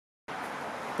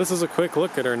This is a quick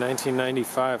look at our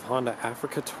 1995 Honda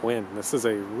Africa Twin. This is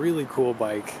a really cool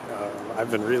bike. I've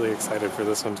been really excited for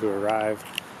this one to arrive.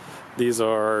 These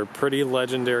are pretty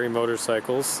legendary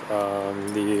motorcycles.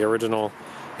 The original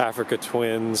Africa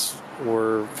Twins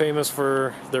were famous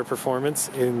for their performance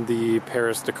in the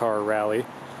Paris-Dakar Rally,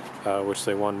 which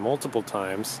they won multiple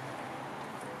times.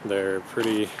 They're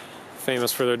pretty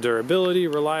famous for their durability,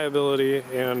 reliability,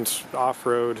 and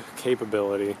off-road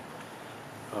capability.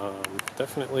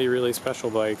 Definitely really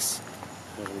special bikes,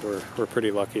 and we're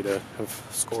pretty lucky to have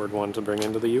scored one to bring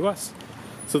into the US.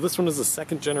 So this one is the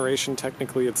second generation.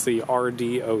 Technically it's the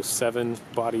RD07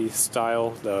 body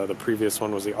style. The previous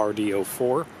one was the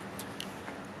RD04,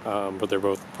 but they're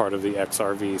both part of the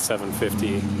XRV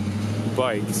 750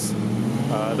 bikes.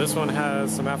 This one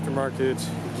has some aftermarket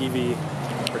Givi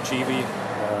or Givi,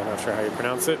 not sure how you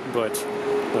pronounce it, but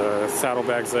the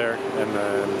saddlebags there, and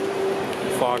then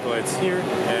fog lights here,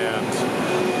 and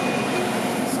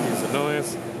excuse the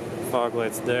noise, fog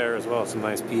lights there as well. Some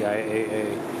nice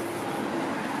PIAA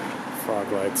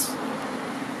fog lights.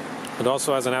 It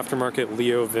also has an aftermarket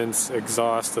Leo Vince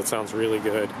exhaust that sounds really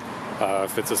good.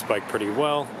 Fits this bike pretty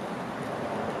well.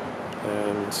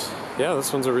 And yeah,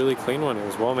 this one's a really clean one. It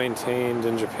was well maintained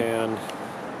in Japan.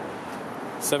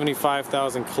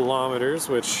 75,000 kilometers,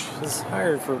 which is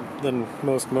higher than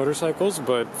most motorcycles,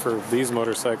 but for these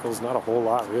motorcycles, not a whole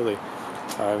lot really.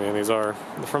 I mean, these are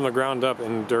from the ground up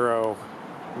enduro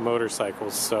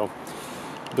motorcycles, so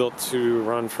built to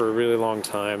run for a really long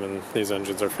time, and these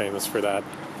engines are famous for that.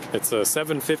 It's a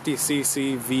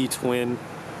 750cc V-twin,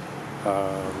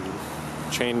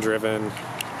 chain driven.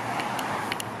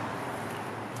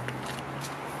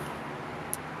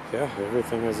 Yeah,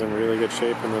 everything is in really good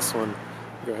shape in this one.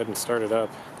 Go ahead and start it up.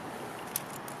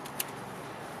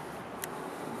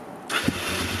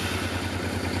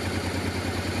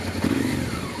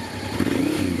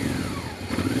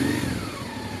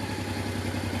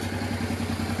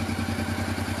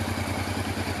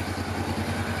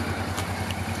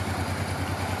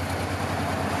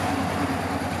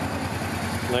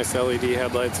 Nice LED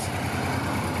headlights.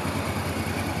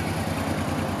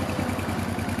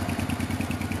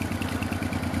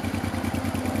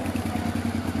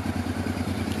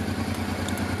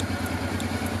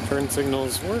 Turn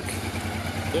signals work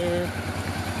there,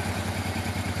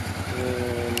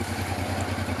 and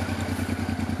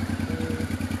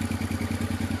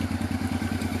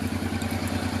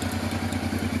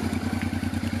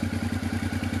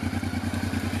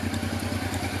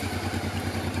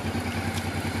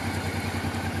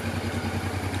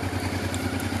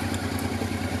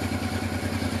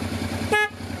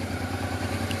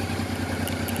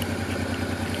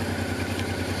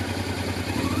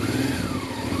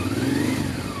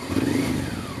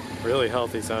really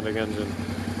healthy sounding engine.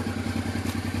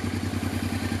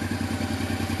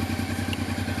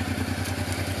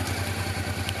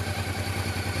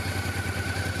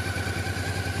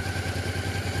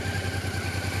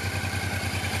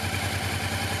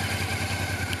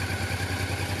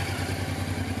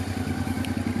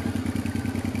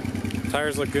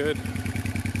 Tires look good.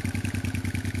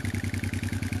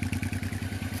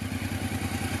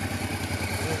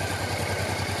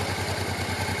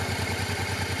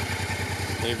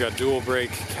 And you've got dual brake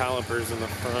calipers in the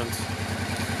front.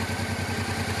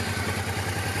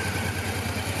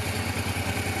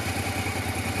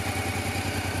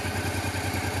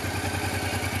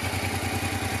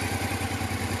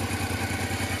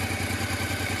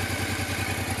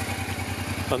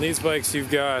 On these bikes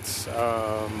you've got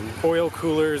oil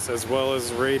coolers as well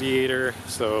as radiator,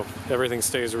 so everything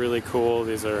stays really cool.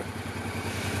 These are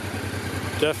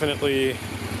definitely,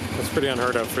 it's pretty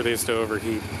unheard of for these to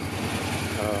overheat.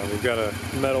 We've got a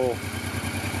metal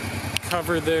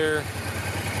cover there,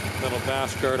 metal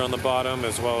bash guard on the bottom,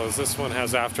 as well as this one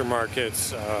has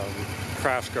aftermarket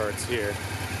crash guards here.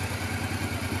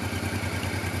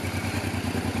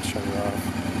 Shut it off.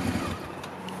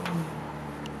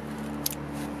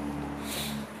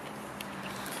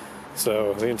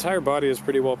 So the entire body is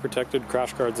pretty well protected,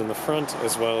 crash guards in the front,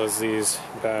 as well as these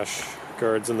bash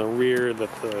guards in the rear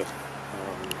that the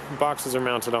boxes are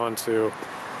mounted onto.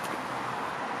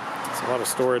 A lot of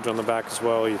storage on the back as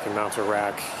well. You can mount a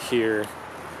rack here,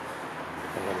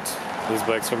 and these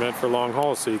bikes are meant for long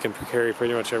hauls, so you can carry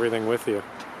pretty much everything with you.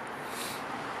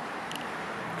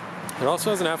 It also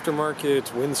has an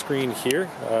aftermarket windscreen here,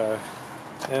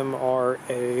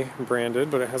 MRA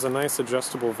branded, but it has a nice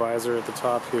adjustable visor at the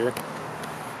top here.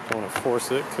 Don't want to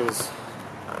force it because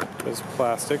it's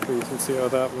plastic, but you can see how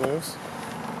that moves.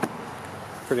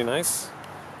 Pretty nice.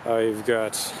 You've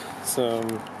got some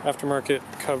aftermarket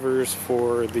covers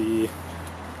for the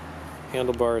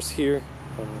handlebars here.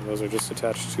 Those are just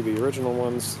attached to the original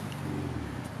ones.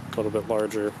 A little bit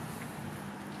larger.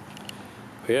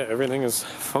 But yeah, everything is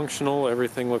functional.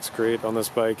 Everything looks great on this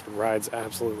bike. It rides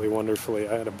absolutely wonderfully.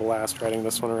 I had a blast riding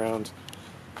this one around.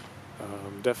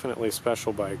 Definitely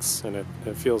special bikes, and it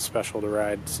feels special to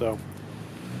ride. So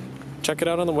check it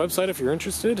out on the website if you're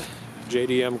interested.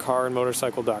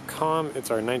 jdmcarandmotorcycle.com. It's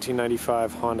our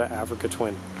 1995 Honda Africa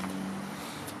Twin.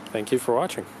 Thank you for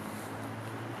watching.